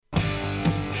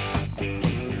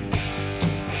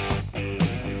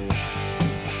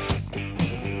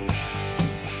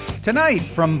Tonight,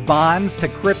 from bonds to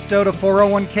crypto to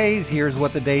 401ks, here's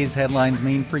what the day's headlines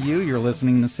mean for you. You're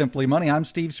listening to Simply Money. I'm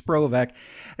Steve Sprovak.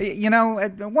 You know,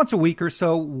 once a week or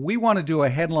so, we want to do a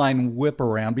headline whip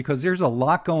around because there's a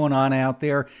lot going on out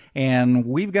there, and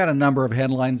we've got a number of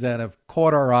headlines that have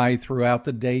caught our eye throughout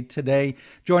the day today.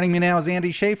 Joining me now is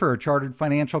Andy Schaefer, a chartered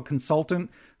financial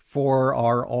consultant for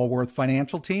our Allworth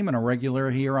Financial team and a regular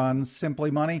here on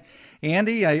Simply Money.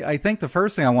 Andy, I think the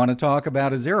first thing I want to talk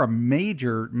about is there are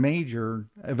major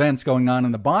events going on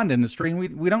in the bond industry, and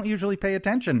we don't usually pay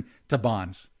attention to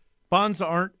bonds. Bonds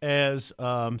aren't as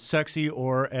sexy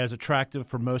or as attractive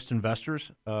for most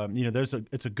investors.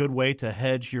 It's a good way to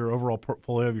hedge your overall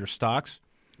portfolio of your stocks.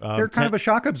 They're kind of a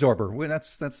shock absorber.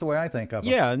 That's the way I think of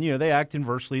them. Yeah, and they act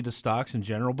inversely to stocks in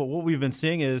general. But what we've been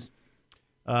seeing is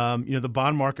the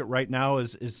bond market right now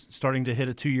is starting to hit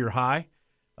a 2-year high.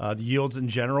 The yields in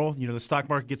general, the stock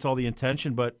market gets all the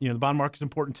attention, but the bond market's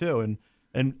important too.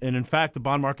 And in fact, the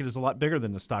bond market is a lot bigger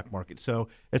than the stock market. So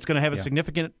it's going to have a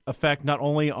significant effect not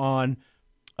only on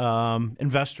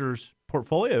investors'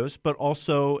 portfolios, but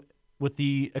also with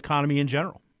the economy in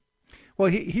general.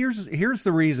 Well, here's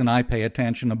the reason I pay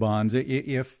attention to bonds.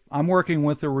 If I'm working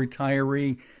with a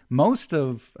retiree, most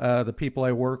of the people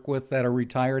I work with that are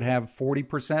retired have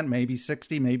 40%, maybe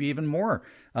 60, maybe even more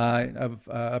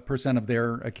of percent of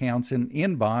their accounts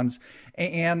in bonds.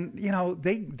 And,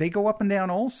 they go up and down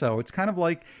also. It's kind of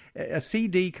like a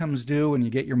CD comes due and you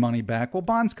get your money back. Well,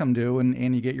 bonds come due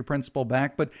and you get your principal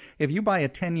back. But if you buy a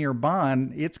 10-year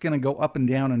bond, it's going to go up and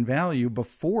down in value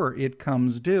before it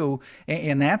comes due.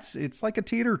 And it's like a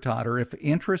teeter-totter. If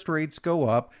interest rates go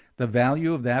up, the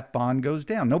value of that bond goes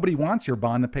down. Nobody wants your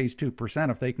bond that pays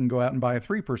 2% if they can go out and buy a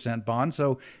 3% bond.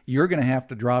 So you're going to have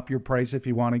to drop your price if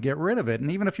you want to get rid of it. And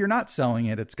even if you're not selling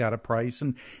it, it's got a price.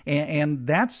 And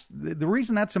that's the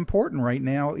reason that's important right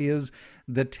now is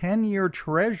the 10-year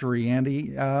Treasury,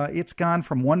 Andy, it's gone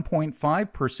from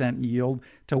 1.5% yield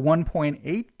to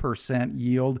 1.8%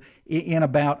 yield in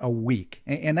about a week.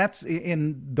 And that's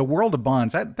in the world of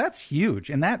bonds. That's huge.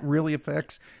 And that really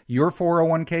affects your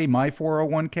 401k, my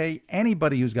 401k,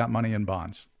 anybody who's got money in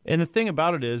bonds. And the thing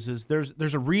about it is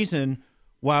there's a reason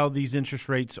why these interest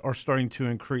rates are starting to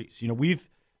increase.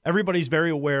 Everybody's very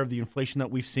aware of the inflation that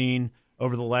we've seen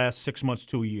over the last 6 months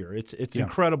to a year. It's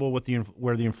incredible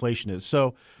where the inflation is.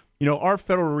 So, our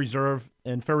Federal Reserve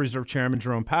and Federal Reserve Chairman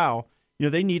Jerome Powell,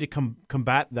 they need to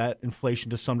combat that inflation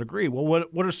to some degree. Well,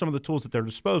 what are some of the tools at their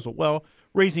disposal? Well,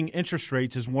 raising interest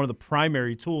rates is one of the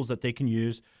primary tools that they can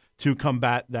use to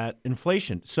combat that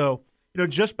inflation. So,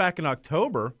 just back in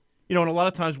October, and a lot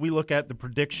of times we look at the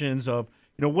predictions of,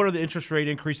 what are the interest rate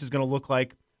increases going to look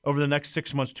like over the next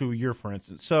 6 months to a year, for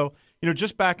instance. So,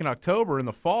 just back in October in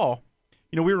the fall,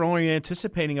 we were only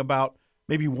anticipating about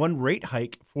maybe one rate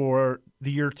hike for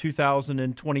the year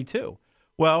 2022.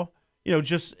 Well,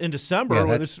 just in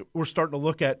December, we're starting to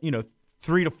look at,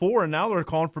 3 to 4, and now they're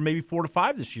calling for maybe 4 to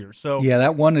 5 this year. So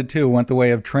that 1 to 2 went the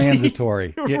way of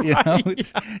transitory.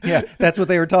 That's what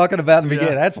they were talking about in the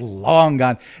beginning. That's long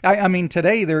gone. I mean,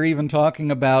 today they're even talking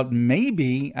about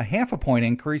maybe a 0.5 point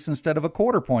increase instead of a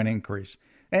 1/4 point increase.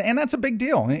 And that's a big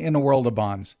deal in the world of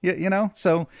bonds,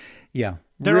 So, yeah.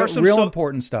 There are some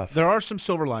important stuff. There are some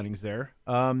silver linings there.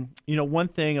 One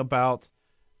thing about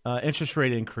interest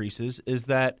rate increases is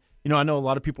that, I know a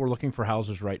lot of people are looking for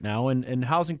houses right now, and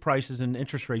housing prices and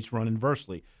interest rates run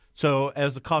inversely. So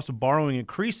as the cost of borrowing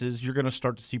increases, you're going to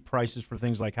start to see prices for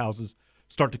things like houses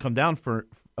start to come down, for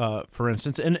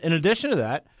instance. And in addition to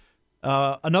that,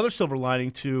 another silver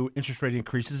lining to interest rate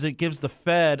increases, it gives the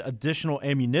Fed additional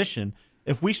ammunition.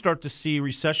 If we start to see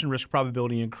recession risk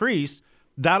probability increase,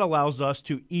 that allows us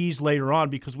to ease later on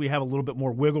because we have a little bit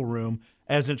more wiggle room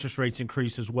as interest rates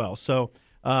increase as well. So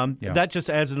that just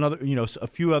adds another, a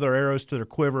few other arrows to their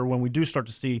quiver when we do start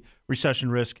to see recession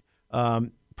risk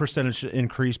percentage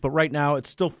increase. But right now it's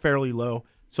still fairly low.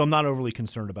 So I'm not overly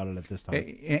concerned about it at this time.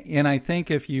 And I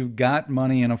think if you've got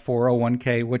money in a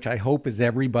 401k, which I hope is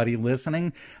everybody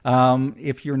listening,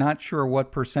 if you're not sure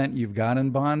what percent you've got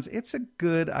in bonds, it's a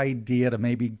good idea to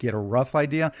maybe get a rough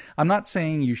idea. I'm not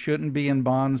saying you shouldn't be in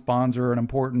bonds. Bonds are an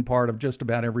important part of just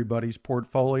about everybody's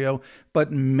portfolio,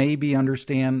 but maybe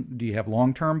understand, do you have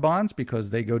long-term bonds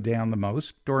because they go down the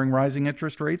most during rising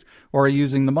interest rates, or are you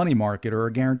using the money market or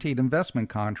a guaranteed investment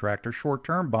contract or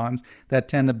short-term bonds that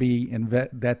tend to be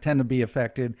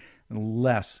affected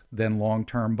less than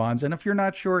long-term bonds. And if you're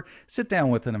not sure, sit down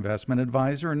with an investment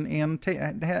advisor and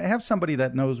have somebody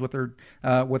that knows what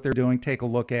they're doing take a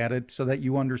look at it so that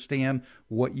you understand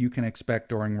what you can expect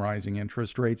during rising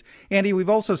interest rates. Andy, we've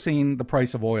also seen the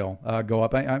price of oil go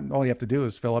up. All you have to do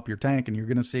is fill up your tank, and you're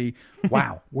going to see,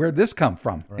 wow, where'd this come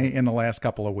from in the last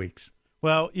couple of weeks?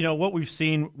 Well, what we've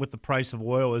seen with the price of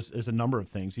oil is a number of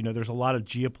things. There's a lot of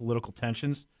geopolitical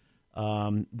tensions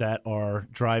that are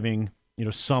driving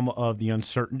some of the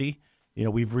uncertainty.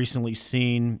 We've recently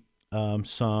seen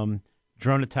some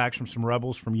drone attacks from some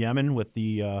rebels from Yemen with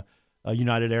the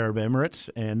United Arab Emirates,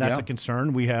 and that's a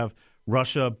concern. We have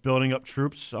Russia building up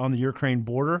troops on the Ukraine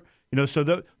border.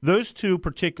 So those two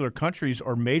particular countries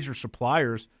are major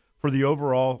suppliers for the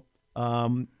overall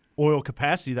oil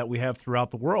capacity that we have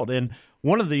throughout the world. And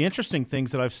one of the interesting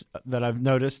things that I've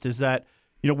noticed is that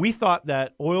we thought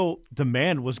that oil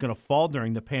demand was going to fall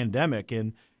during the pandemic,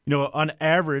 and on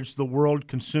average, the world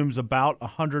consumes about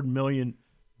 100 million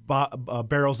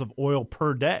barrels of oil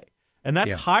per day. And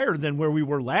that's higher than where we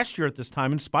were last year at this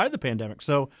time in spite of the pandemic.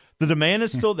 So the demand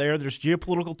is still there. There's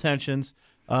geopolitical tensions.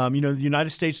 The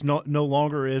United States no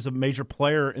longer is a major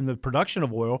player in the production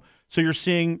of oil. So you're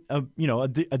seeing a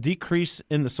decrease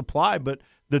in the supply, but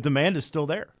the demand is still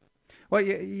there. Well,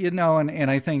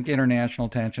 and I think international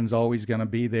tension's always going to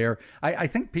be there. I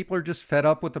think people are just fed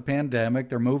up with the pandemic.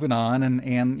 They're moving on,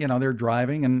 and they're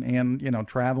driving and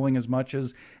traveling as much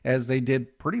as they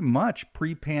did pretty much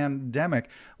pre-pandemic.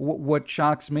 What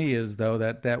shocks me is, though,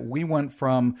 that we went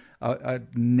from a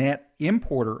net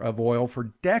importer of oil for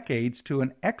decades to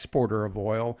an exporter of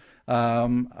oil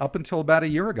up until about a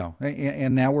year ago,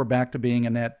 and now we're back to being a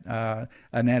net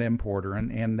importer,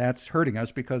 and that's hurting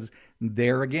us because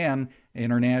there again,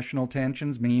 international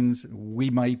tensions means we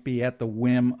might be at the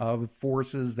whim of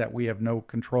forces that we have no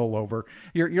control over.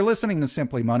 You're listening to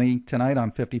Simply Money tonight on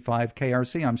 55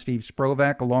 KRC. I'm Steve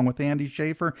Sprovak along with Andy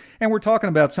Schaefer, and we're talking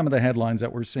about some of the headlines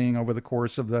that we're seeing over the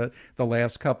course of the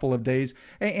last couple of days,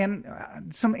 and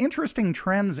some interesting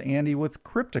trends, Andy, with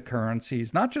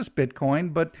cryptocurrencies, not just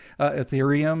Bitcoin, but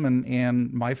Ethereum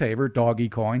and my favorite,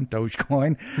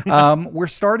 Dogecoin. We're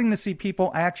starting to see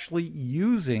people actually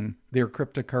using their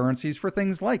cryptocurrencies for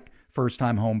things like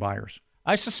first-time home buyers.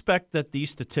 I suspect that these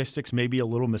statistics may be a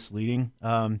little misleading.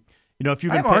 If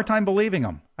you've I have a hard time believing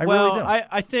them. I really do.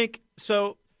 I think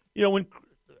so. When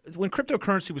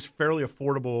cryptocurrency was fairly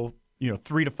affordable,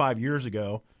 3 to 5 years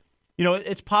ago,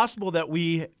 it's possible that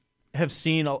we have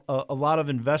seen a lot of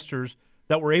investors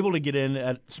that were able to get in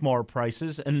at smaller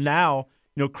prices, and now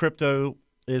crypto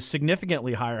is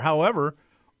significantly higher. However,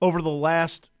 over the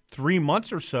last 3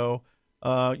 months or so,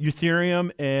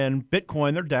 Ethereum and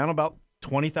Bitcoin, they're down about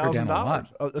 $20,000,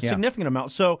 a significant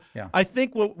amount. So I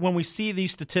think when we see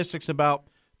these statistics about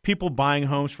people buying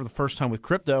homes for the first time with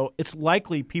crypto, it's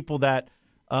likely people that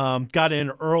got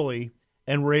in early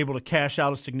and were able to cash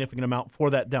out a significant amount for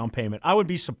that down payment. I would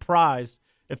be surprised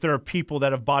if there are people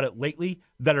that have bought it lately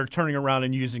that are turning around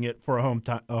and using it for a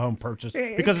home purchase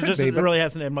because it really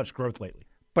hasn't had much growth lately.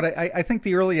 But I think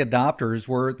the early adopters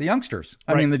were the youngsters.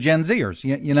 I mean, the Gen Zers,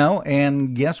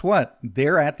 and guess what?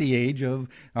 They're at the age of,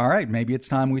 all right, maybe it's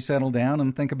time we settle down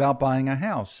and think about buying a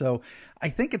house. So I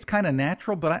think it's kind of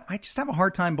natural, but I just have a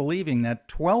hard time believing that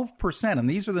 12%, and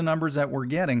these are the numbers that we're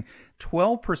getting,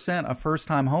 12% of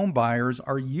first-time home buyers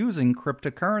are using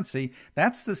cryptocurrency.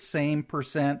 That's the same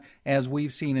percent as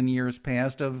we've seen in years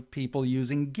past of people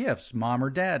using gifts, mom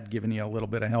or dad giving you a little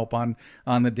bit of help on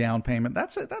the down payment.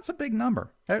 That's a big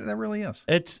number. That really is.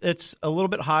 It's a little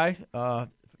bit high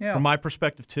from my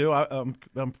perspective, too.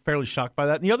 I'm fairly shocked by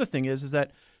that. And the other thing is that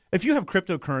if you have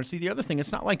cryptocurrency, the other thing,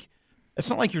 it's not like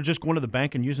you're just going to the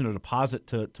bank and using a deposit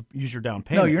to use your down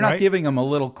payment. No, you're not giving them a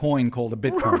little coin called a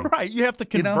Bitcoin. Right. You have to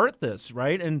convert this,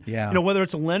 right? And whether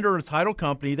it's a lender or a title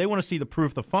company, they want to see the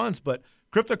proof of funds, but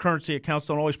cryptocurrency accounts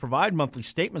don't always provide monthly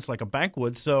statements like a bank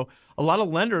would. So a lot of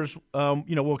lenders,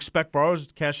 will expect borrowers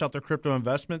to cash out their crypto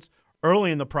investments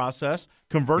early in the process,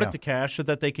 convert it to cash so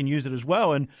that they can use it as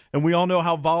well. And we all know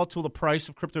how volatile the price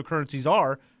of cryptocurrencies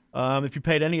are. If you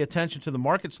paid any attention to the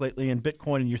markets lately, and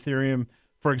Bitcoin and Ethereum,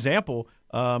 for example,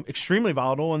 extremely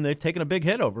volatile, and they've taken a big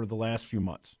hit over the last few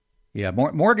months. Yeah,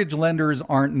 mortgage lenders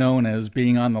aren't known as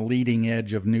being on the leading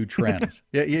edge of new trends.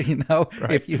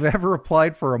 If you've ever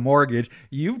applied for a mortgage,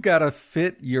 you've got to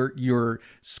fit your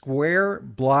square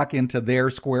block into their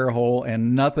square hole,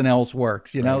 and nothing else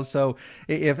works. So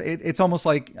if it's almost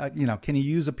like can you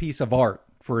use a piece of art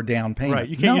for a down payment. Right.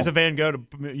 You can't use a Van Gogh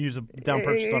to use a down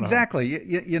purchase on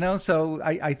exactly. So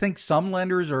I think some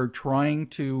lenders are trying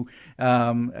to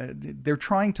they're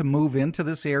trying to move into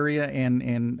this area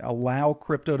and allow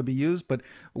crypto to be used, but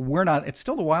we're not. It's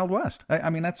still the Wild West. I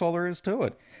mean, that's all there is to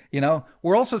it.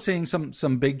 We're also seeing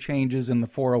some big changes in the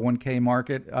 401k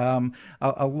market.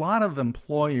 A lot of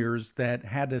employers that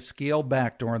had to scale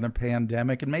back during the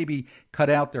pandemic and maybe cut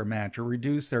out their match or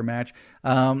reduce their match,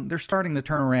 they're starting to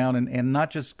turn around and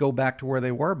not just go back to where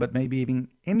they were, but maybe even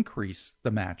increase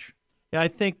the match. Yeah, I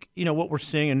think what we're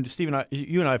seeing, and Steve and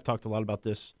you and I have talked a lot about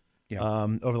this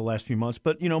over the last few months.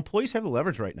 But employees have the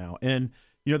leverage right now, and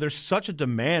there's such a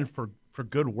demand for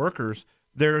good workers.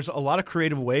 There's a lot of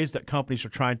creative ways that companies are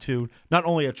trying to not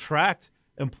only attract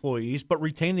employees but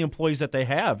retain the employees that they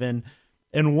have, and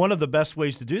one of the best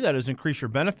ways to do that is increase your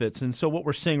benefits. And so what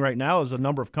we're seeing right now is a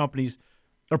number of companies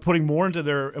are putting more into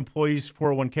their employees'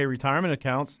 401k retirement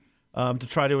accounts to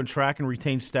try to attract and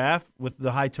retain staff with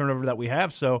the high turnover that we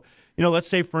have. So, let's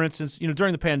say, for instance,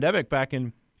 during the pandemic back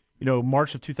in,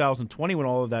 March of 2020, when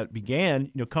all of that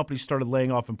began, companies started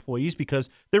laying off employees because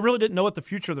they really didn't know what the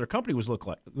future of their company was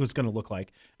going to look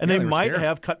like. And they might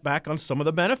have cut back on some of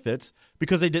the benefits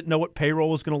because they didn't know what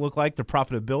payroll was going to look like, their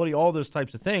profitability, all those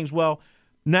types of things. Well,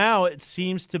 now it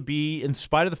seems to be, in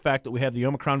spite of the fact that we have the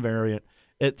Omicron variant,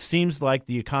 it seems like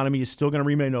the economy is still going to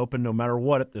remain open no matter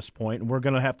what at this point, and we're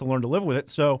going to have to learn to live with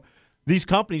it. So these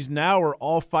companies now are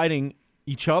all fighting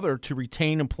each other to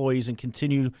retain employees and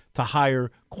continue to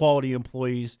hire quality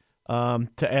employees to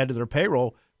add to their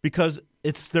payroll because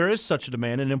there is such a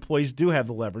demand, and employees do have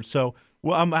the leverage. So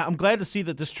I'm glad to see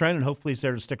that this trend, and hopefully it's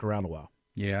there to stick around a while.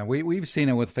 Yeah, we've seen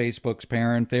it with Facebook's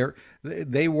parent.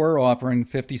 They were offering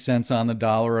 50 cents on the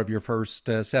dollar of your first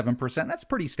 7%. That's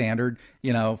pretty standard.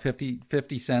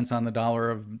 50 cents on the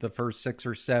dollar of the first 6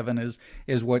 or 7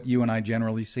 is what you and I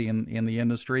generally see in the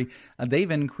industry. They've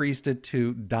increased it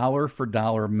to dollar for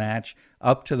dollar match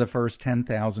up to the first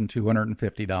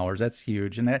 $10,250. That's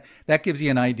huge, and that gives you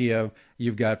an idea of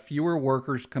you've got fewer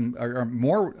workers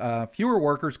fewer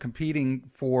workers competing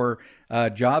for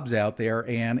jobs out there,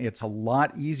 and it's a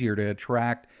lot easier to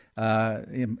attract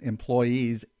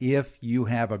employees if you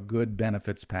have a good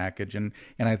benefits package. And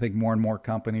I think more and more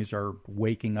companies are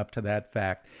waking up to that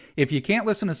fact. If you can't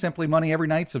listen to Simply Money every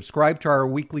night, subscribe to our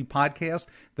weekly podcast,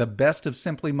 The Best of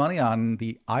Simply Money, on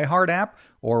the iHeart app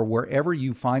or wherever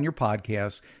you find your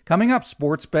podcasts. Coming up,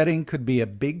 sports betting could be a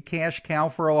big cash cow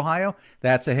for Ohio.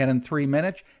 That's ahead in 3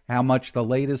 minutes. How much the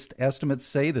latest estimates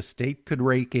say the state could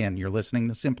rake in. You're listening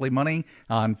to Simply Money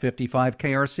on 55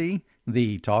 KRC,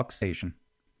 the talk station.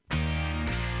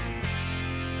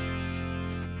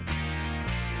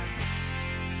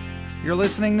 You're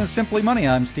listening to Simply Money.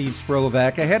 I'm Steve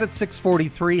Sprovak. Ahead at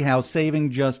 6:43, how saving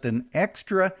just an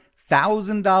extra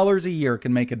 $1,000 a year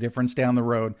can make a difference down the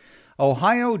road.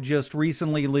 Ohio just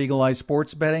recently legalized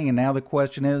sports betting, and now the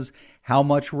question is, how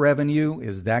much revenue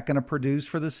is that going to produce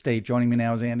for the state? Joining me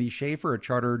now is Andy Schaefer, a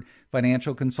chartered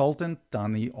financial consultant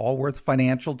on the Allworth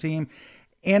Financial team.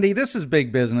 Andy, this is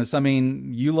big business. I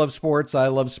mean, you love sports, I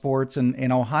love sports,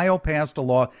 and Ohio passed a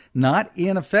law, not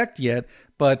in effect yet,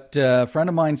 but a friend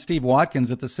of mine, Steve Watkins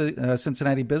at the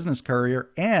Cincinnati Business Courier,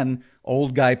 and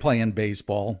old guy playing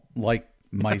baseball like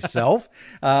myself,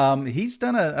 he's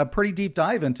done a pretty deep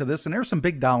dive into this, and there's some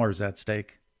big dollars at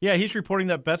stake. Yeah, he's reporting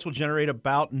that bets will generate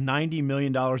about $90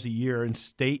 million a year in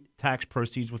state tax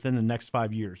proceeds within the next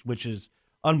 5 years, which is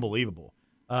unbelievable.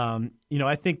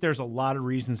 I think there's a lot of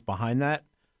reasons behind that.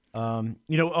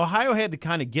 Ohio had to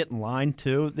kind of get in line,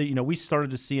 too. We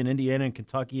started to see in Indiana and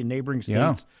Kentucky and neighboring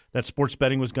states that sports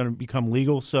betting was going to become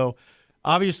legal. So,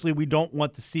 obviously, we don't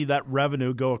want to see that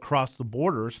revenue go across the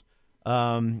borders,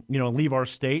 and leave our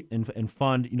state and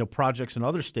fund, projects in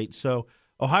other states. So,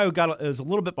 Ohio is a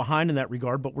little bit behind in that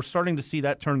regard, but we're starting to see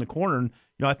that turn the corner. And,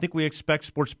 I think we expect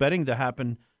sports betting to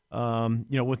happen,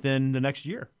 within the next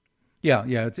year. Yeah,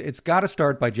 it's got to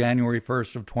start by January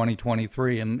 1st of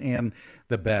 2023, and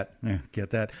the bet,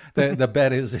 get that? The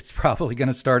bet is it's probably going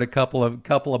to start a couple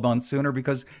of months sooner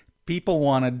because people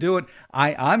want to do it.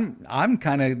 I'm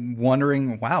kind of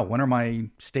wondering, wow, when are my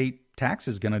state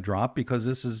taxes going to drop because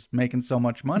this is making so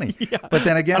much money? Yeah, but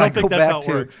then again, I go back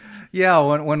to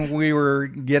when we were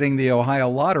getting the Ohio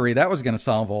lottery, that was going to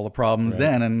solve all the problems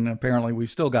then, and apparently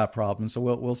we've still got problems. So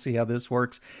we'll see how this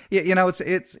works.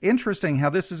 It's interesting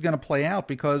how this is going to play out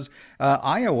because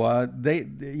Iowa,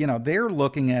 they're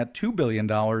looking at $2 billion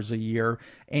a year,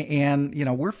 and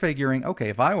we're figuring, okay,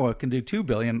 if Iowa can do $2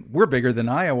 billion, we're bigger than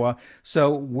Iowa,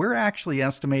 so we're actually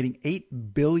estimating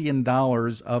 $8 billion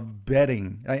of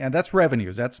betting, and that's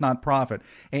revenues, that's not profit,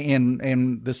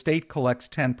 and the state collects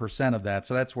 10% of that,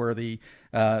 so that's where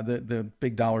the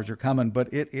big dollars are coming. But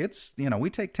it's we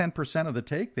take 10% of the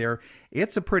take there.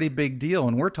 It's a pretty big deal,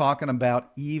 and we're talking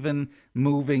about even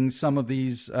moving some of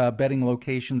these betting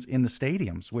locations in the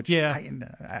stadiums. Which I'm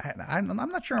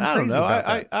not sure I'm crazy about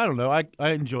that. I don't know. I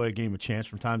enjoy a game of chance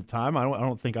from time to time. I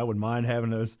don't think I would mind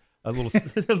having a little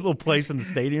a little place in the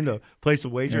stadium to place a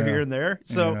wager here and there.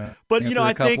 So, but I think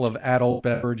a couple of adult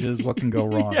beverages, what can go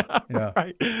wrong?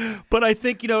 Right. But I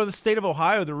think the state of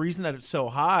Ohio, the reason that it's so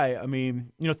high. I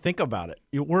mean, think about it.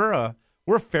 We're a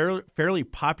fairly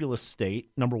populous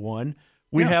state. Number one,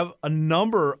 we have a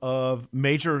number of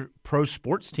major pro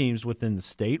sports teams within the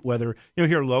state. Whether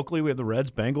here locally, we have the Reds,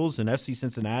 Bengals, and FC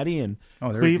Cincinnati, and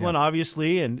Cleveland,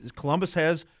 obviously, and Columbus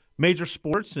has major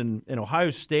sports in Ohio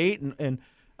State, and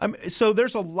so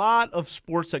there's a lot of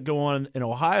sports that go on in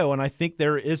Ohio, and I think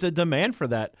there is a demand for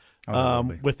that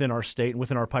within our state and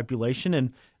within our population.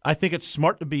 And I think it's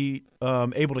smart to be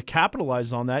able to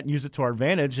capitalize on that and use it to our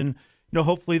advantage. And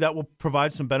hopefully that will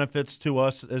provide some benefits to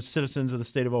us as citizens of the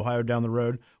state of Ohio down the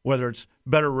road, whether it's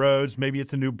better roads, maybe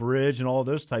it's a new bridge and all of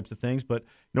those types of things. But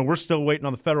we're still waiting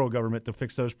on the federal government to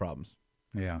fix those problems.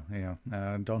 Yeah.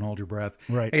 Don't hold your breath.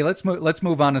 Right. Hey, let's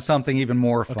move on to something even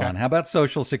more fun. Okay. How about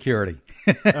Social Security?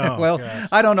 Well, gosh.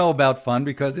 I don't know about fun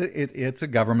because it's a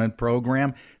government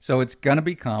program, so it's going to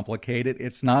be complicated.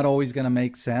 It's not always going to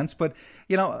make sense, but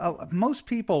most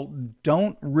people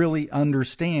don't really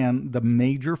understand the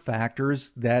major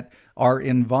factors that are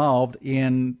involved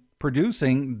in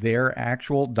producing their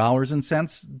actual dollars and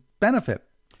cents benefit.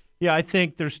 Yeah, I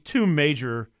think there's two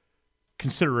major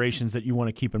considerations that you want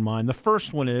to keep in mind. The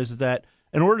first one is that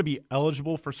in order to be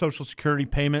eligible for Social Security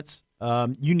payments,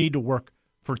 you need to work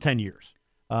for 10 years.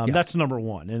 That's number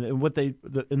one. And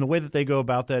the way that they go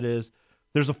about that is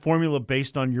there's a formula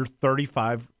based on your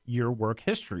 35-year work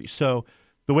history. So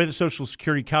the way that Social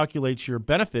Security calculates your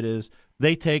benefit is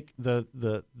they take the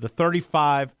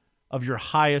 35 of your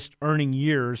highest earning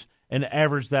years and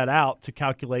average that out to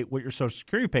calculate what your Social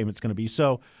Security payment is going to be.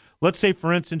 So let's say,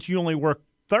 for instance, you only work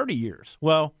 30 years.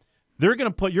 Well, you're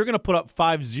going to put up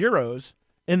 5 zeros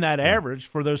in that average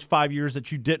for those 5 years that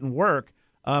you didn't work.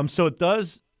 So it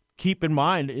does keep in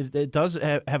mind it does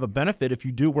have a benefit if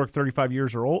you do work 35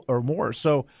 years or more.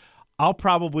 So I'll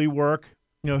probably work,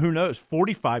 who knows,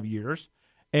 45 years,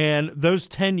 and those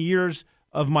 10 years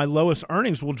of my lowest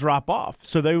earnings will drop off.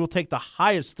 So they will take the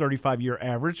highest 35-year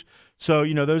average. So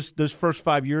those first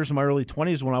 5 years in my early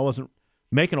 20s when I wasn't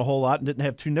making a whole lot and didn't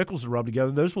have two nickels to rub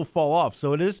together, those will fall off.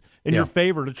 So it is in your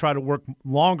favor to try to work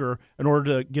longer in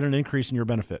order to get an increase in your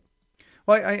benefit.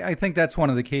 Well, I think that's one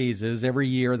of the keys is every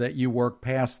year that you work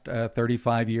past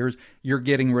 35 years, you're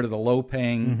getting rid of the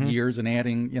low-paying years and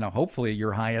adding, hopefully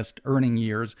your highest earning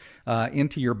years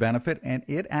into your benefit, and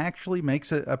it actually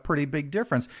makes a pretty big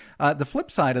difference. The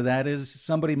flip side of that is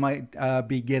somebody might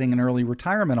be getting an early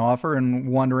retirement offer and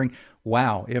wondering,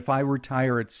 wow, if I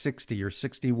retire at 60 or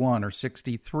 61 or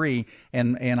 63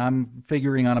 and I'm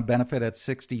figuring on a benefit at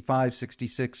 65,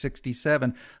 66,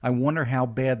 67, I wonder how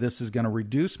bad this is going to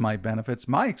reduce my benefits.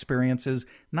 My experience is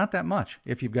not that much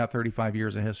if you've got 35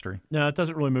 years of history. No, it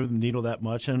doesn't really move the needle that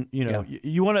much. And,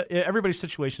 you want to – everybody's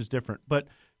situation is different. But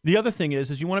the other thing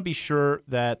is you want to be sure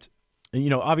that,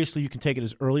 obviously you can take it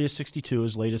as early as 62,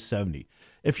 as late as 70.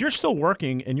 If you're still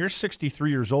working and you're 63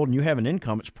 years old and you have an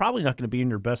income, it's probably not going to be in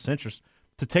your best interest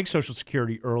to take Social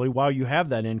Security early while you have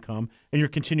that income and you're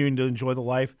continuing to enjoy the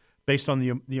life based on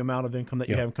the amount of income that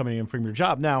you have coming in from your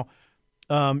job. Now,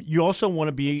 you also want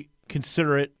to be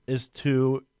considerate as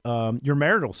to your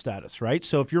marital status, right?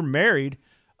 So if you're married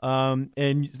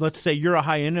and let's say you're a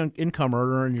high income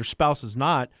earner and your spouse is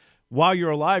not, while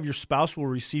you're alive, your spouse will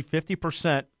receive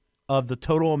 50% of the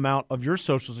total amount of your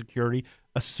Social Security,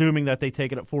 assuming that they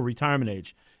take it at full retirement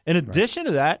age. In addition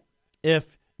to that,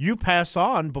 if you pass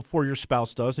on before your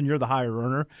spouse does and you're the higher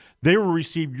earner, they will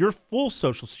receive your full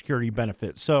Social Security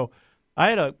benefit. So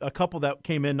I had a couple that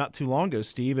came in not too long ago,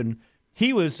 Steve, and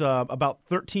he was about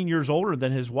 13 years older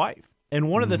than his wife. And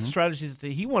one of the strategies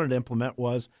that he wanted to implement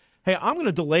was, hey, I'm going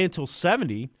to delay until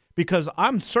 70 because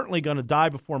I'm certainly going to die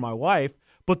before my wife,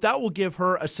 but that will give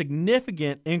her a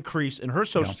significant increase in her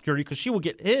Social Security because she will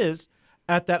get his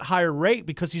at that higher rate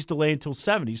because he's delayed until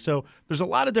 70. So there's a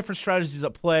lot of different strategies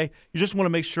at play. You just want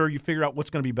to make sure you figure out what's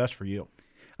going to be best for you.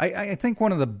 I think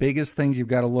one of the biggest things you've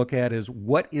got to look at is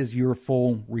what is your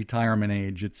full retirement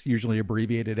age? It's usually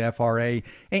abbreviated FRA.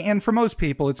 And for most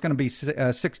people, it's going to be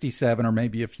 67 or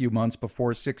maybe a few months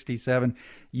before 67.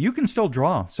 You can still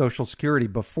draw Social Security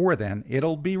before then.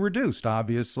 It'll be reduced,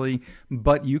 obviously,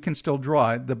 but you can still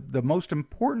draw it. The most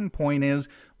important point is,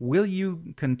 will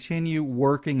you continue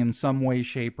working in some way,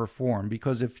 shape, or form?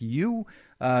 Because if you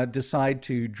decide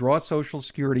to draw Social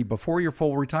Security before your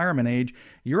full retirement age,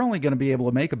 you're only going to be able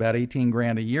to make about 18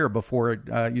 grand a year before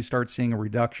you start seeing a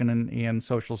reduction in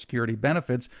Social Security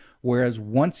benefits. Whereas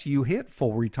once you hit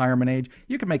full retirement age,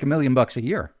 you can make $1 million a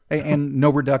year and no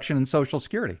reduction in Social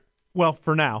Security. Well,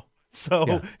 for now.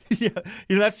 So, yeah,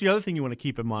 that's the other thing you want to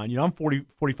keep in mind. I'm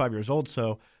 45 years old,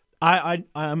 so I'm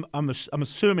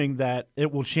assuming that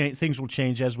it will change. Things will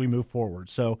change as we move forward.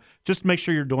 So just make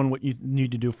sure you're doing what you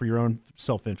need to do for your own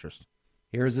self-interest.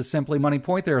 Here's a Simply Money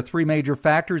point. There are 3 major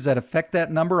factors that affect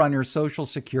that number on your Social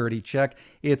Security check.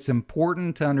 It's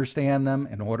important to understand them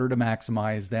in order to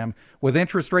maximize them. With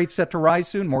interest rates set to rise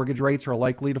soon, mortgage rates are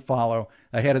likely to follow.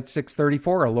 Ahead at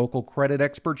 6:34, our local credit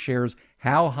expert shares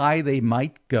how high they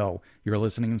might go. You're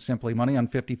listening to Simply Money on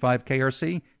 55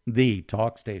 KRC, the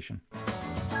talk station.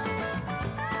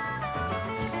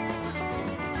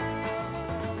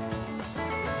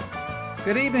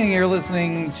 Good evening. You're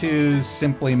listening to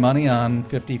Simply Money on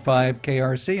 55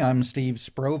 KRC. I'm Steve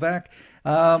Sprovak.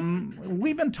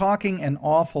 We've been talking an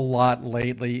awful lot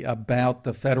lately about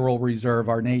the Federal Reserve,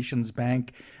 our nation's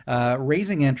bank,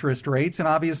 raising interest rates, and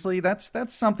obviously that's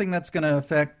something that's going to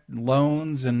affect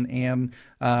loans and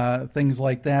things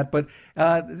like that. But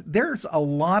there's a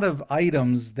lot of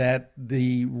items that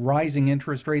the rising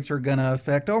interest rates are going to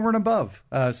affect over and above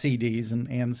CDs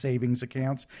and savings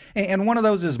accounts, and one of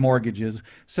those is mortgages.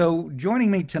 So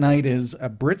joining me tonight is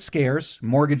Britt Scarce,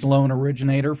 mortgage loan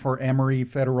originator for Emory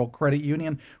Federal Credit Union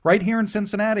right here in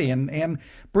Cincinnati. And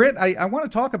Britt, I want to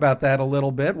talk about that a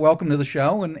little bit. Welcome to the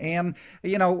show. And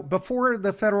before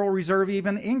the Federal Reserve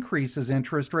even increases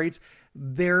interest rates,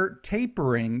 they're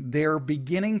tapering. They're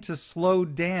beginning to slow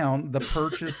down the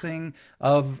purchasing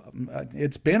of,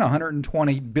 it's been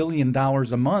 $120 billion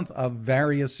a month of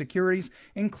various securities,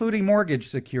 including mortgage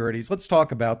securities. Let's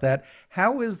talk about that.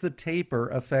 How is the taper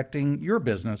affecting your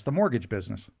business, the mortgage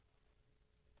business?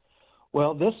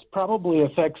 Well, this probably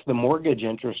affects the mortgage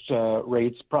interest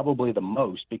rates probably the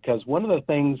most, because one of the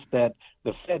things that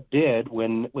the Fed did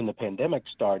when the pandemic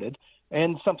started,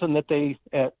 and something that they,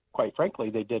 quite frankly,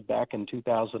 they did back in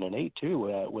 2008 too,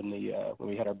 when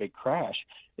we had our big crash,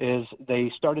 is they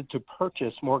started to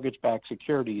purchase mortgage-backed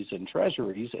securities and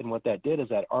treasuries, and what that did is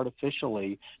that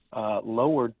artificially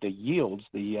lowered the yields,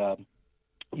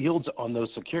 yields on those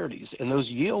securities. And those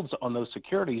yields on those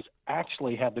securities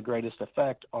actually have the greatest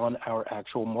effect on our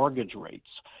actual mortgage rates.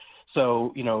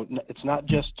 So, it's not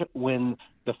just when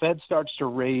the Fed starts to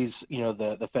raise,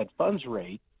 the Fed funds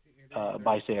rate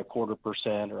by, say,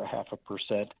 0.25% or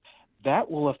 0.5%,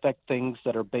 that will affect things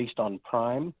that are based on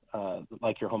prime,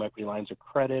 like your home equity lines of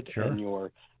credit, sure, and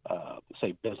your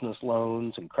say business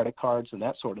loans and credit cards and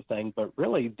that sort of thing. But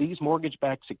really, these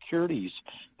mortgage-backed securities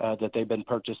that they've been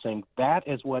purchasing, that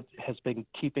is what has been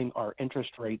keeping our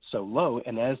interest rates so low.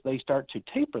 And as they start to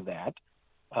taper that,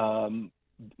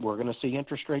 we're going to see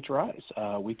interest rates rise.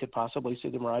 We could possibly see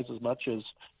them rise as much as,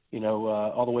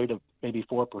 all the way to maybe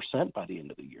 4% by the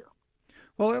end of the year.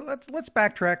 Well, let's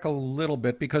backtrack a little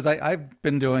bit, because I've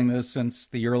been doing this since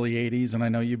the early 80s, and I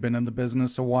know you've been in the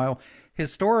business a while.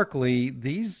 Historically,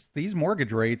 these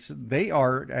mortgage rates, they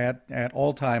are at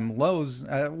all-time lows.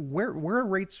 Where are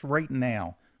rates right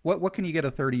now? What can you get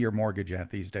a 30-year mortgage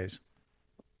at these days?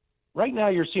 Right now,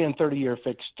 you're seeing 30-year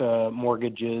fixed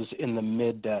mortgages in the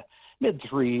mid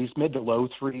threes, mid to low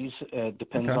threes.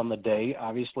 Depends on the day.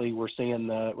 Obviously, we're seeing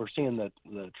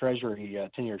the Treasury,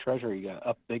 10-year Treasury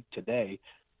up big today,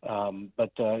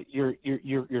 but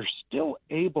you're still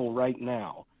able right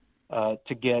now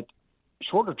to get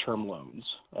shorter-term loans,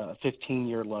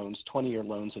 15-year loans, 20-year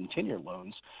loans, and 10-year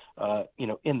loans,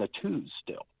 in the twos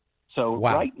still. So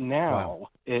wow. Right now,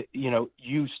 wow.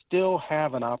 You still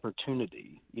have an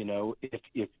opportunity,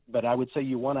 but I would say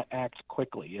you want to act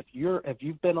quickly. If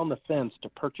you've been on the fence to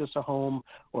purchase a home,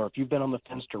 or if you've been on the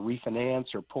fence to refinance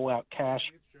or pull out cash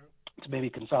to maybe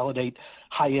consolidate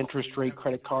high interest rate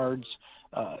credit cards,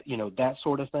 that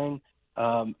sort of thing,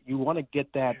 you want to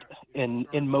get that in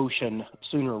motion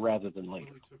sooner rather than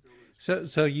later.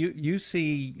 So you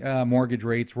see mortgage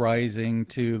rates rising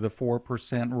to the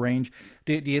 4% range.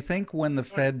 Do you think when the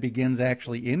Fed begins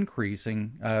actually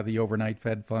increasing the overnight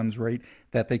Fed funds rate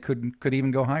that they could even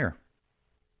go higher?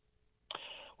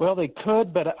 Well, they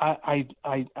could, but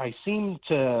I seem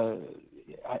to,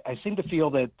 I seem to feel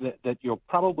that you'll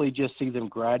probably just see them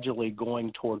gradually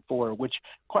going toward 4, which,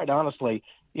 quite honestly,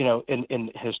 in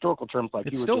historical terms, like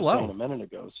It's you were still just low. saying a minute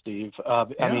ago, Steve. Yeah.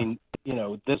 I mean,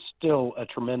 this is still a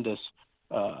tremendous,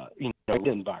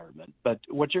 environment. But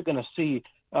what you're going to see,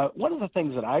 one of the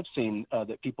things that I've seen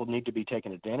that people need to be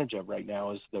taking advantage of right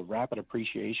now is the rapid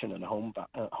appreciation in home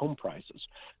prices.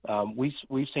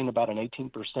 We've seen about an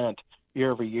 18%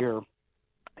 year-over-year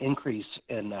increase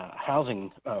in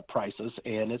housing prices,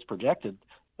 and it's projected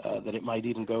that it might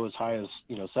even go as high as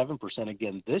 7%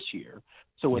 again this year.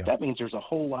 So what that means, there's a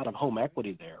whole lot of home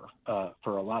equity there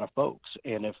for a lot of folks,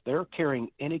 and if they're carrying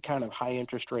any kind of high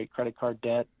interest rate credit card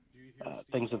debt,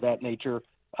 things of that nature,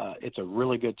 it's a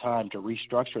really good time to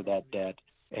restructure that debt.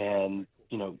 And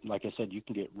like I said, you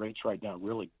can get rates right now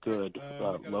really good,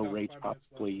 low rates,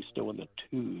 probably still in the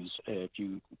 2s if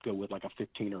you go with like a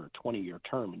 15 or a 20-year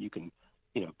term, and you can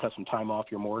cut some time off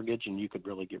your mortgage, and you could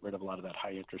really get rid of a lot of that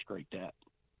high interest rate debt.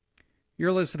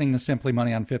 You're listening to Simply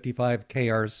Money on 55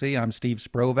 KRC. I'm Steve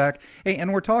Sprovak. Hey,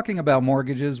 and we're talking about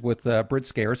mortgages with Britt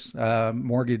Scarce,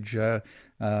 mortgage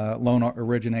loan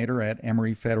originator at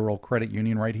Emory Federal Credit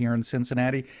Union right here in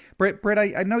Cincinnati. Britt,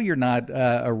 I know you're not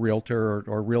a realtor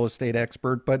or real estate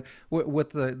expert, but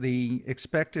with the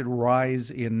expected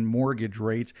rise in mortgage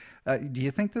rates, do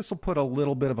you think this will put a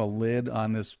little bit of a lid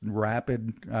on this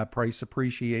rapid price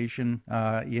appreciation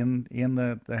in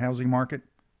the housing market?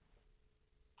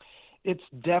 It's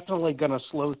definitely going to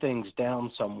slow things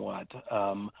down somewhat.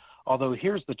 Although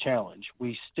here's the challenge.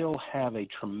 We still have a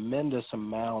tremendous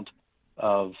amount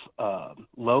of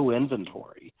low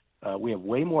inventory. We have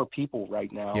way more people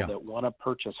right now that want to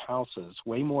purchase houses,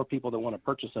 way more people that want to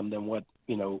purchase them than what,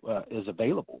 is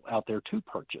available out there to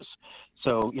purchase.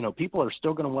 So, people are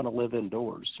still going to want to live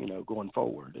indoors, going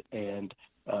forward. And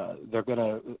they're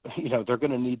going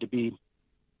to need to be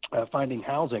finding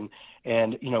housing,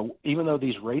 and even though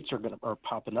these rates are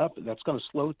popping up, that's going to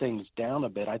slow things down a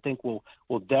bit. I think we'll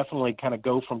definitely kind of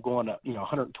go from going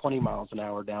 120 miles an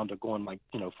hour down to going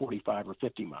 45 or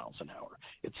 50 miles an hour.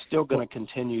 It's still going to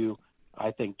continue,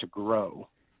 I think, to grow.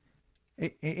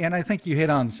 And I think you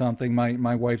hit on something.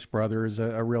 My wife's brother is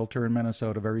a realtor in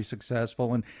Minnesota, very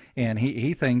successful, and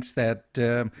he thinks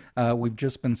that we've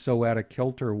just been so out of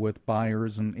kilter with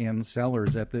buyers and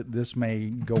sellers that this may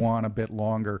go on a bit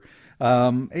longer.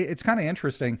 It's kind of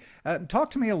interesting. Talk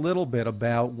to me a little bit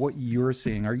about what you're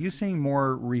seeing. Are you seeing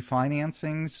more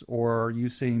refinancings, or are you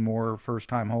seeing more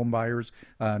first-time home buyers,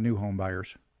 new home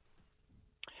buyers?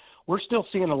 We're still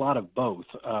seeing a lot of both.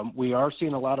 We are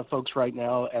seeing a lot of folks right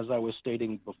now, as I was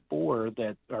stating before,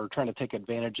 that are trying to take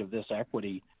advantage of this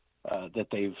equity that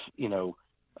they've,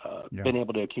 been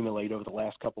able to accumulate over the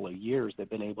last couple of years. They've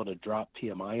been able to drop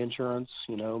PMI insurance.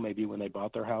 Maybe when they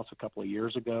bought their house a couple of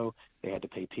years ago, they had to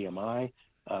pay PMI.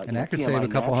 And that could save a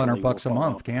couple $100 a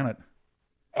month, can't it?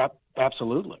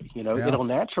 Absolutely. It'll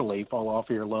naturally fall off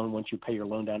of your loan once you pay your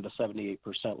loan down to 78%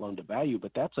 loan to value,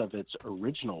 but that's of its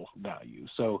original value.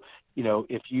 So,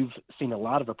 if you've seen a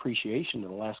lot of appreciation in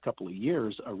the last couple of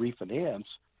years, a refinance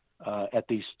at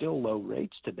these still low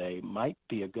rates today might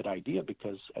be a good idea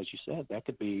because, as you said, that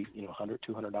could be, $100,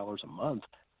 $200 a month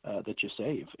that you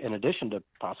save, in addition to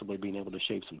possibly being able to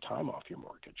shave some time off your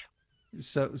mortgage.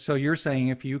 So you're saying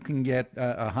if you can get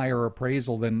a higher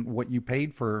appraisal than what you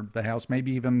paid for the house,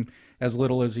 maybe even as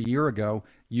little as a year ago,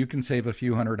 you can save a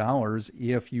few $100s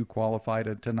if you qualify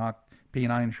to knock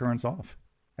P&I insurance off.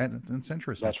 That's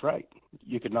interesting. That's right.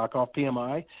 You could knock off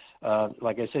PMI.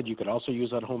 Like I said, you could also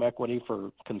use that home equity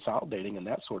for consolidating and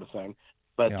that sort of thing.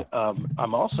 But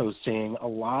I'm also seeing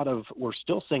we're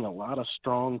still seeing a lot of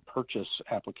strong purchase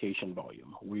application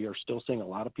volume. We are still seeing a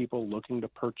lot of people looking to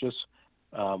purchase.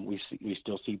 We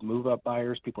still see move-up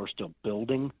buyers. People are still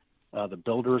building. The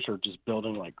builders are just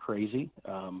building like crazy.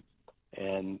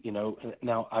 And,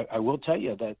 now I will tell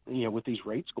you that, with these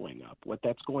rates going up, what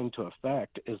that's going to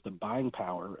affect is the buying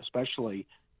power, especially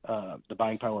the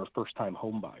buying power of first-time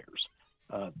home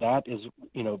buyers. That is,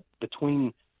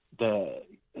 between the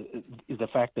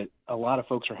fact that a lot of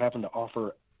folks are having to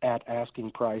offer at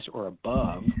asking price or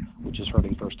above, which is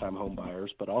hurting first-time home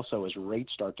buyers, but also as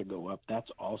rates start to go up, that's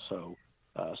also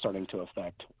starting to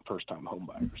affect first-time home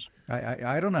buyers.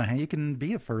 I don't know how you can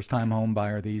be a first-time home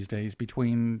buyer these days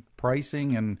between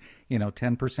pricing and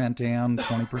 10% down,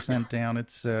 20% down.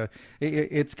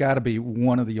 It's got to be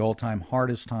one of the all-time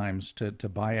hardest times to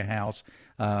buy a house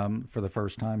for the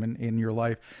first time in your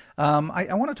life.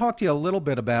 I want to talk to you a little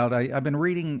bit about. I've been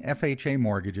reading FHA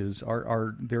mortgages.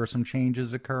 There are some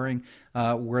changes occurring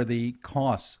where the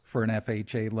costs for an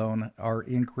FHA loan are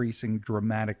increasing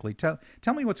dramatically. Tell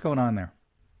me what's going on there.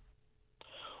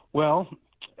 Well,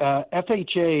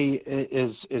 FHA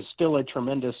is still a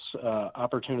tremendous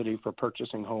opportunity for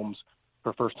purchasing homes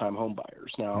for first-time home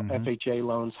buyers. Now, FHA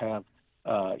loans have,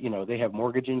 they have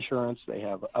mortgage insurance, they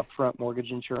have upfront mortgage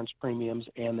insurance premiums,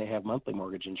 and they have monthly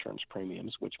mortgage insurance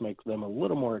premiums, which make them a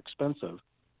little more expensive,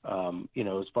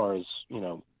 as far as,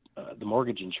 the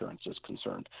mortgage insurance is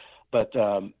concerned. But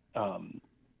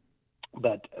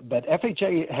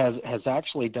FHA has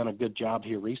actually done a good job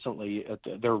here recently.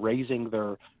 They're raising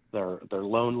their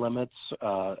loan limits,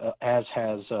 as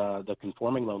has the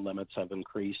conforming loan limits have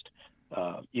increased.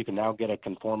 You can now get a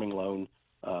conforming loan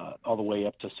all the way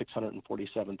up to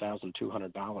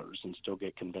 $647,200 and still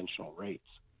get conventional rates.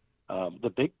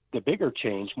 The bigger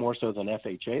change, more so than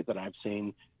FHA that I've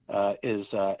seen, is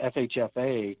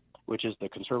FHFA, which is the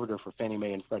conservator for Fannie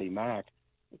Mae and Freddie Mac.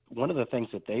 One of the things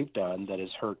that they've done that has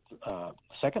hurt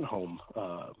second home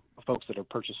folks that are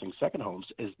purchasing second homes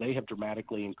is they have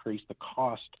dramatically increased the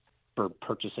cost for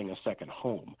purchasing a second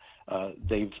home.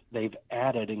 They've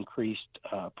added increased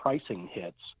pricing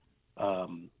hits, of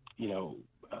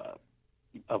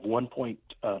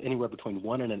anywhere between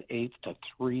 1 1/8 to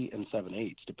 3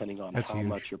 7/8, depending on That's how huge.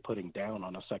 much you're putting down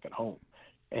on a second home.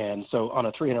 And so on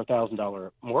a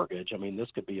 $300,000 mortgage, I mean,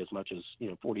 this could be as much as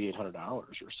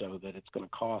 $4,800 or so that it's going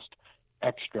to cost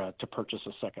extra to purchase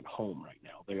a second home right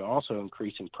now. They're also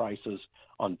increasing prices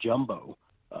on jumbo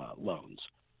loans.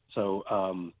 So,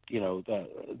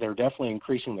 they're definitely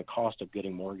increasing the cost of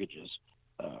getting mortgages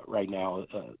right now,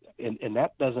 and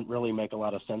that doesn't really make a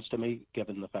lot of sense to me,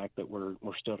 given the fact that we're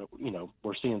still,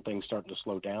 we're seeing things starting to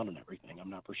slow down and everything. I'm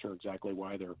not for sure exactly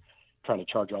why they're trying to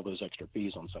charge all those extra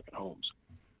fees on second homes.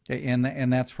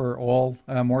 And that's for all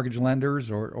mortgage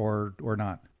lenders or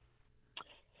not?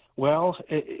 Well,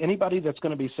 anybody that's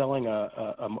going to be selling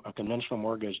a conventional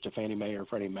mortgage to Fannie Mae or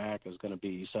Freddie Mac is going to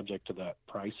be subject to those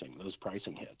pricing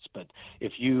hits. But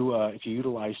if you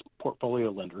utilize portfolio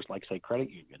lenders like, say, credit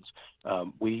unions,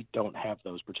 we don't have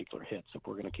those particular hits. If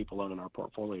we're going to keep a loan in our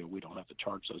portfolio, we don't have to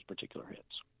charge those particular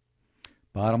hits.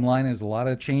 Bottom line is a lot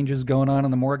of changes going on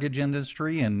in the mortgage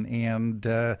industry, and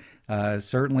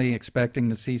certainly expecting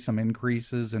to see some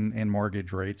increases in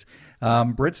mortgage rates.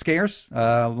 Britt Scarce,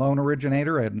 loan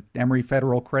originator at Emory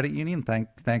Federal Credit Union,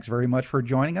 thanks very much for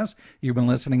joining us. You've been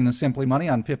listening to Simply Money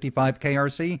on 55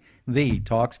 KRC, the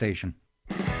talk station.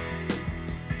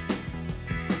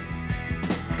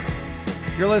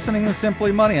 You're listening to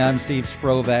Simply Money. I'm Steve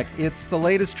Sprovak. It's the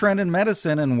latest trend in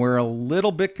medicine, and we're a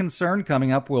little bit concerned.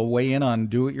 Coming up, we'll weigh in on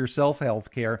do-it-yourself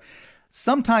healthcare.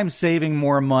 Sometimes saving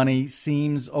more money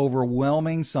seems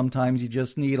overwhelming. Sometimes you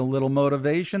just need a little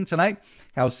motivation. Tonight,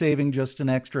 how saving just an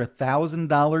extra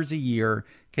 $1,000 a year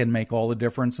can make all the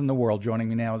difference in the world. Joining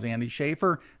me now is Andy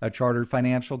Schaefer, a chartered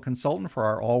financial consultant for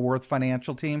our Allworth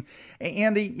Financial team.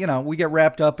 Andy, we get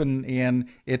wrapped up in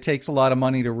it takes a lot of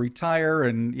money to retire,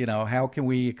 and how can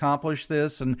we accomplish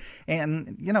this? And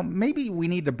maybe we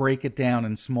need to break it down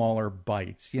in smaller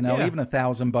bites. Even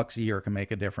 $1,000 a year can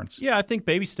make a difference. Yeah, I think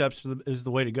baby steps is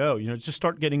the way to go. Just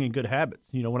start getting in good habits.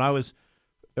 When I was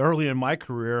early in my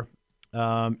career,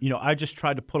 I just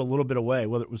tried to put a little bit away,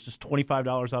 whether it was just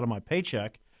 $25 out of my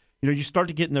paycheck. You start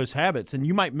to get in those habits, and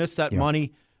you might miss that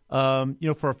money,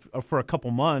 for a couple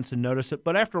months and notice it.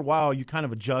 But after a while, you kind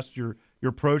of adjust your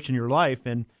approach in your life.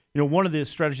 And one of the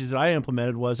strategies that I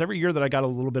implemented was every year that I got a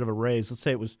little bit of a raise, let's say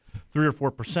it was 3 or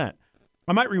 4%,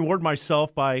 I might reward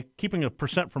myself by keeping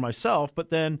 1% for myself,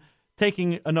 but then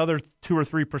taking another 2 or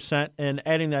 3% and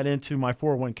adding that into my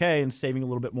 401k and saving a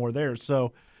little bit more there.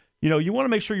 So, you want to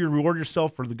make sure you reward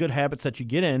yourself for the good habits that you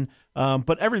get in,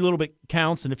 but every little bit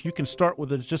counts. And if you can start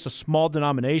with just a small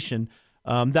denomination,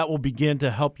 that will begin to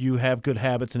help you have good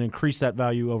habits and increase that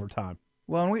value over time.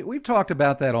 Well, and we've talked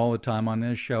about that all the time on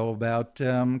this show about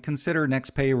consider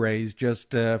next pay raise, just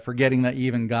forgetting that you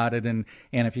even got it. And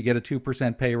if you get a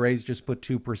 2% pay raise, just put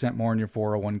 2% more in your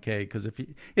 401k, because if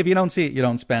you don't see it, you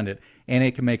don't spend it. And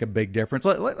it can make a big difference.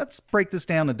 Let's break this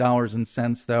down to dollars and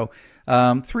cents, though.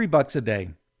 $3 a day.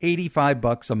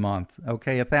 $85 a month,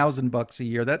 okay, $1,000 a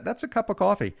year. That's a cup of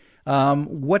coffee.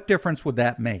 What difference would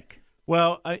that make?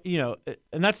 Well, and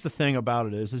that's the thing about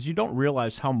it is you don't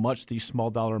realize how much these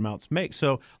small dollar amounts make.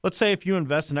 So let's say if you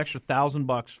invest an extra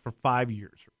 $1,000 for 5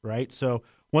 years, right? So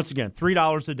once again,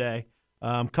 $3 a day,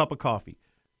 cup of coffee.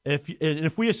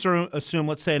 If we assume,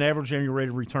 let's say, an average annual rate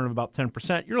of return of about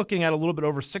 10%, you're looking at a little bit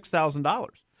over $6,000.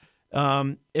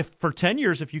 If for 10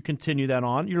 years, if you continue that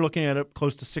on, you're looking at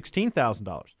close to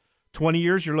 $16,000. 20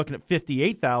 years, you're looking at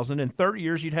 $58,000. In 30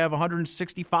 years, you'd have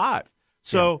 $165,000.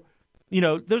 So,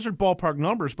 those are ballpark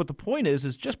numbers. But the point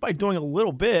is just by doing a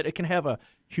little bit, it can have a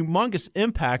humongous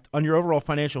impact on your overall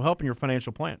financial health and your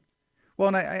financial plan. Well,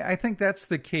 and I think that's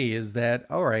the key is that,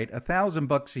 all right,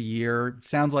 $1,000 a year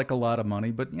sounds like a lot of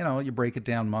money, but you break it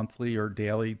down monthly or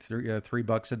daily,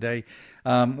 $3 a day.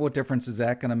 What difference is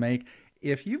that going to make?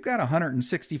 If you've got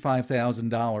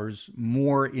 $165,000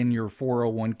 more in your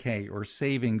 401k or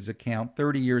savings account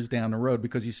 30 years down the road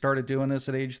because you started doing this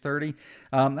at age 30,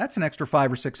 that's an extra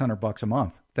 $500 or $600 a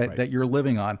month that you're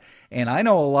living on. And I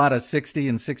know a lot of 60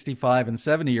 and 65 and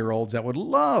 70-year-olds that would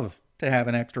love to have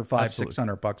an extra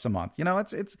 $500-$600 a month.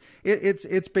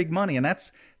 It's big money, and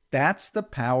that's the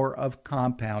power of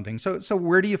compounding. So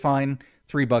where do you find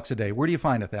 $3 a day? Where do you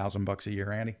find $1,000 a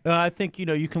year, Andy? I think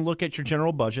you can look at your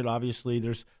general budget. Obviously,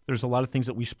 there's a lot of things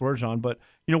that we splurge on, but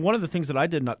one of the things that I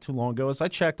did not too long ago is I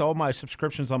checked all my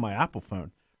subscriptions on my Apple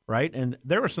phone. Right, and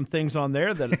there were some things on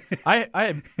there that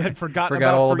I had forgotten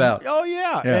about. Oh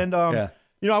yeah,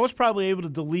 and I was probably able to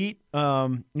delete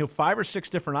 5 or 6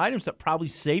 different items that probably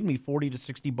saved me $40 to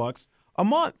 $60 a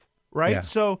month. Right,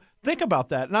 so think about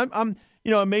that, and I'm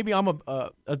maybe I'm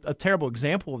a terrible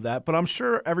example of that, but I'm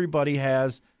sure everybody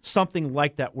has something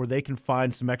like that where they can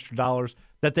find some extra dollars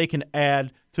that they can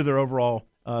add to their overall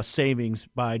savings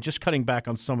by just cutting back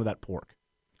on some of that pork.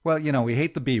 Well, we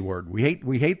hate the B word. We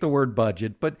hate the word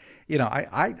budget, but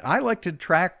I like to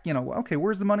track, okay,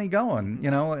 where's the money going?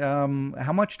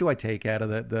 How much do I take out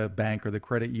of the bank or the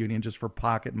credit union just for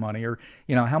pocket money? Or,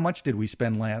 how much did we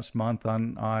spend last month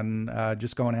on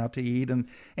just going out to eat and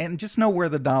just know where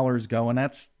the dollar's going.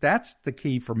 That's the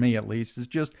key for me, at least, is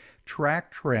just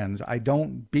track trends. I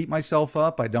don't beat myself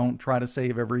up. I don't try to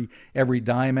save every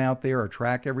dime out there or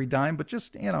track every dime, but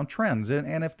just, trends.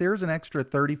 And if there's an extra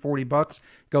 $30, $40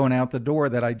 going out the door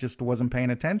that I just wasn't paying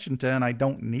attention to and I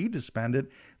don't need to spend it,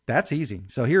 that's easy.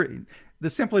 So here, the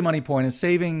Simply Money point is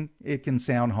saving. It can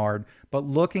sound hard, but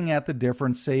looking at the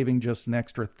difference, saving just an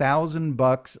extra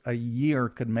 $1,000 a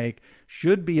year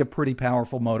should be a pretty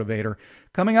powerful motivator.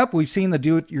 Coming up, we've seen the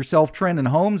do-it-yourself trend in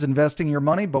homes, investing your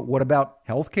money, but what about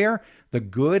healthcare? The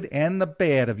good and the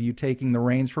bad of you taking the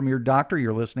reins from your doctor.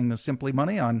 You're listening to Simply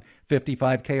Money on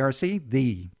 55 KRC,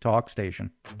 the talk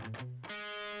station.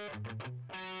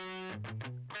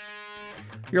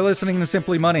 You're listening to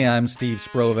Simply Money. I'm Steve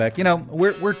Sprovak.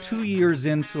 We're 2 years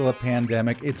into a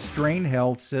pandemic. It's strained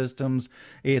health systems.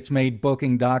 It's made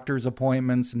booking doctor's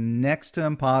appointments next to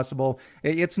impossible.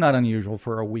 It's not unusual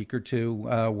for a week or two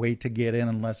wait to get in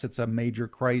unless it's a major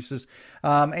crisis.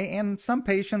 And some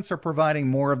patients are providing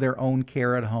more of their own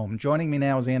care at home. Joining me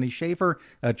now is Andy Schaefer,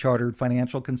 a chartered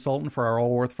financial consultant for our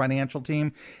Allworth Financial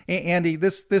team. Andy,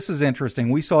 this is interesting.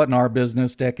 We saw it in our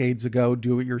business decades ago,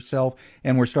 do it yourself,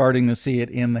 and we're starting to see it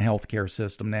in the healthcare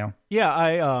system now.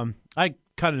 Yeah, I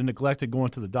kind of neglected going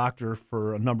to the doctor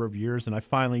for a number of years, and I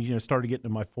finally started getting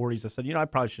in my 40s. I said, I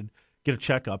probably should get a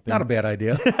checkup. Not a bad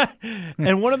idea.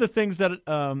 And one of the things that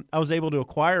I was able to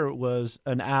acquire was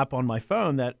an app on my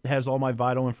phone that has all my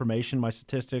vital information, my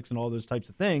statistics, and all those types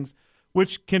of things,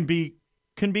 which can be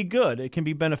good. It can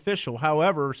be beneficial.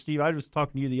 However, Steve, I was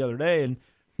talking to you the other day, and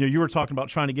you were talking about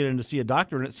trying to get in to see a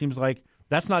doctor, and it seems like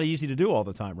that's not easy to do all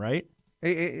the time, right?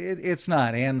 It's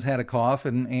not. Anne's had a cough,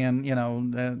 and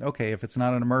okay, if it's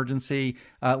not an emergency,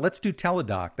 let's do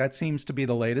Teladoc. That seems to be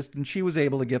the latest, and she was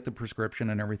able to get the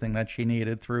prescription and everything that she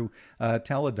needed through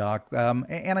Teladoc.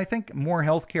 And I think more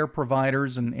healthcare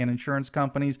providers and insurance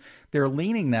companies, they're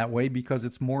leaning that way because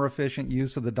it's more efficient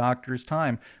use of the doctor's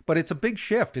time. But it's a big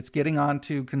shift. It's getting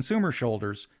onto consumer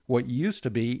shoulders, what used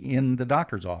to be in the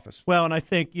doctor's office. Well, and I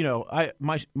think,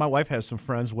 my wife has some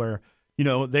friends where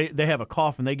they have a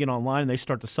cough and they get online and they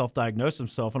start to self-diagnose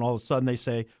themselves, and all of a sudden they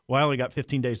say, well, I only got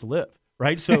 15 days to live,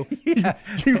 right? So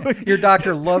your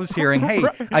doctor loves hearing, hey,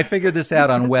 right. I figured this out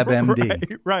on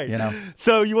WebMD. Right.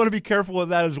 So you want to be careful with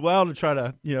that as well to try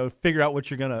to, figure out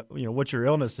what you're going to, what your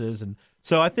illness is. And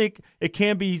so I think it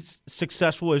can be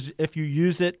successful as if you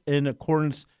use it in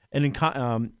accordance and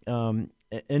in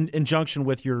injunction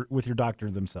with your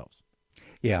doctor themselves.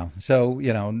 Yeah. So,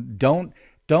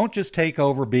 don't just take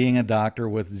over being a doctor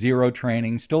with zero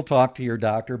training. Still talk to your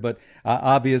doctor, but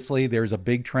obviously there's a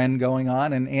big trend going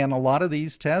on, and a lot of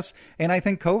these tests, and I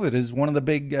think COVID is one of the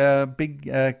big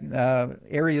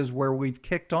areas where we've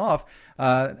kicked off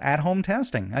at-home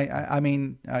testing.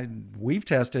 We've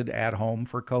tested at home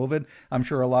for COVID. I'm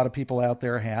sure a lot of people out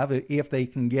there have, if they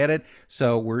can get it.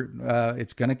 So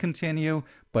it's going to continue.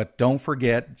 But don't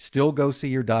forget, still go see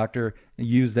your doctor.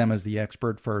 Use them as the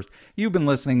expert first. You've been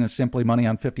listening to Simply Money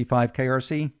on 55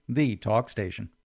 KRC, the talk station.